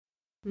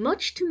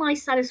Much to my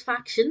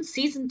satisfaction,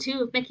 Season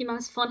 2 of Mickey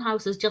Mouse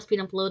Funhouse has just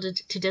been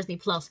uploaded to Disney+,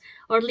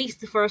 or at least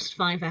the first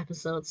 5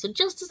 episodes. So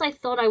just as I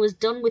thought I was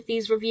done with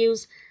these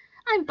reviews,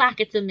 I'm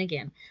back at them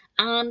again.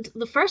 And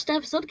the first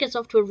episode gets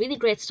off to a really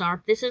great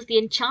start. This is the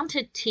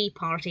Enchanted Tea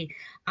Party,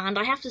 and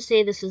I have to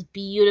say this is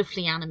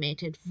beautifully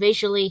animated.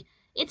 Visually,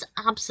 it's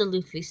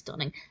absolutely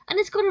stunning. And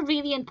it's got a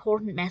really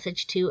important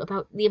message too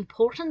about the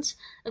importance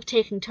of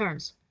taking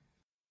turns.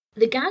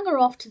 The gang are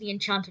off to the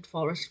Enchanted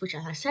Forest, which,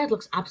 as I said,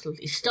 looks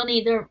absolutely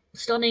stunning.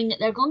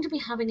 They're going to be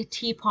having a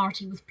tea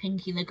party with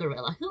Pinky the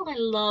gorilla, who I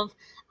love,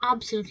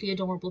 absolutely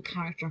adorable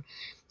character.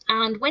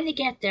 And when they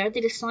get there,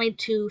 they decide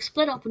to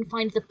split up and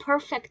find the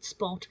perfect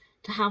spot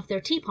to have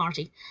their tea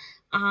party.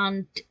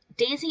 And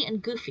Daisy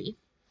and Goofy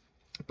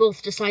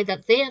both decide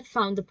that they have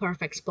found the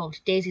perfect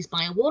spot. Daisy's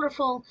by a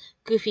waterfall,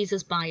 Goofy's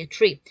is by a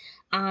tree.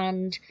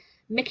 And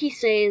Mickey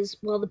says,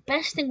 well, the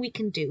best thing we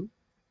can do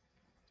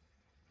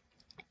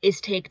is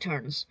take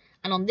turns.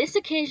 And on this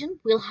occasion,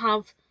 we'll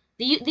have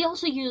they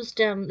also used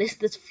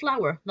this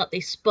flower that they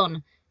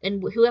spun,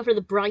 and whoever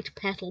the bright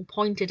petal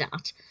pointed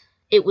at,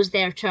 it was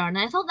their turn. And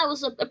I thought that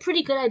was a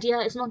pretty good idea.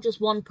 It's not just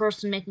one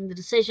person making the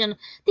decision.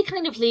 They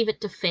kind of leave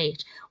it to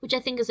fate, which I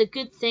think is a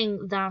good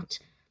thing that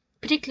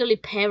particularly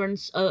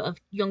parents of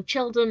young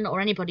children or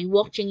anybody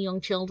watching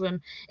young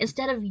children,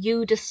 instead of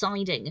you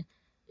deciding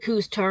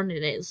whose turn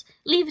it is,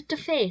 leave it to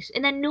fate,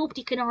 and then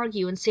nobody can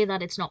argue and say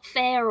that it's not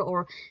fair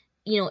or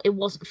it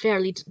wasn't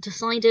fairly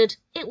decided.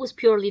 It was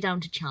purely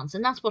down to chance,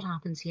 and that's what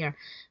happens here.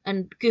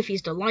 And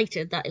Goofy's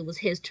delighted that it was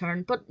his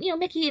turn, but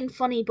Mickey and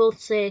Funny both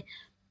say,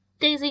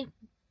 Daisy,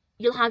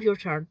 you'll have your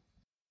turn.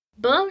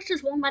 But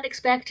as one might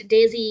expect,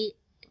 Daisy,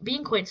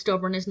 being quite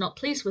stubborn, is not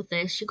pleased with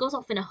this. She goes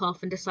off in a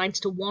huff and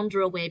decides to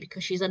wander away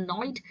because she's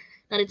annoyed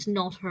that it's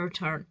not her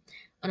turn.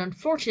 And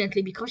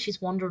unfortunately, because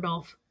she's wandered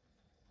off,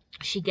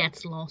 she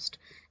gets lost,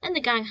 and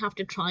the gang have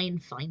to try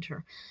and find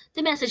her.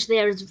 The message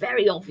there is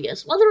very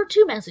obvious. Well, there are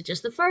two messages.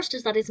 The first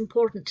is that it's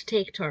important to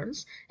take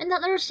turns, and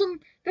that there are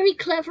some very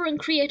clever and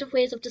creative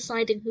ways of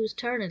deciding whose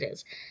turn it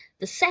is.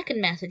 The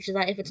second message is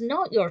that if it's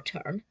not your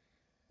turn,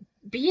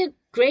 be a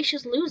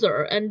gracious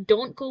loser and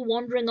don't go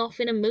wandering off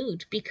in a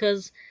mood,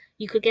 because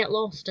you could get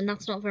lost, and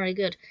that's not very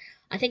good.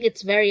 I think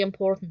it's very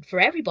important for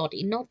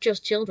everybody, not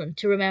just children,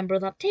 to remember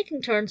that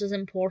taking turns is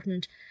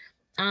important,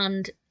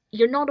 and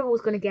you're not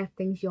always going to get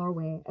things your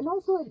way. And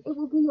also, it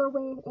will be your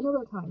way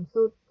another time,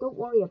 so don't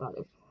worry about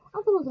it.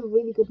 I thought it was a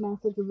really good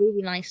message, a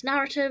really nice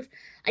narrative.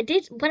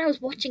 When I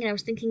was watching it, I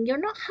was thinking, you're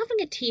not having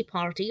a tea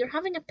party, you're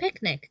having a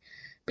picnic.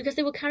 Because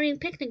they were carrying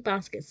picnic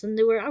baskets and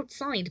they were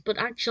outside. But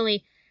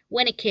actually,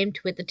 when it came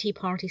to it, the tea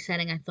party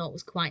setting I thought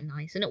was quite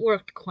nice, and it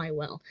worked quite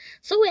well.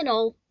 So in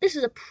all, this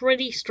is a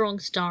pretty strong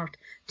start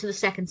to the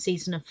second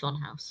season of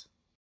Funhouse.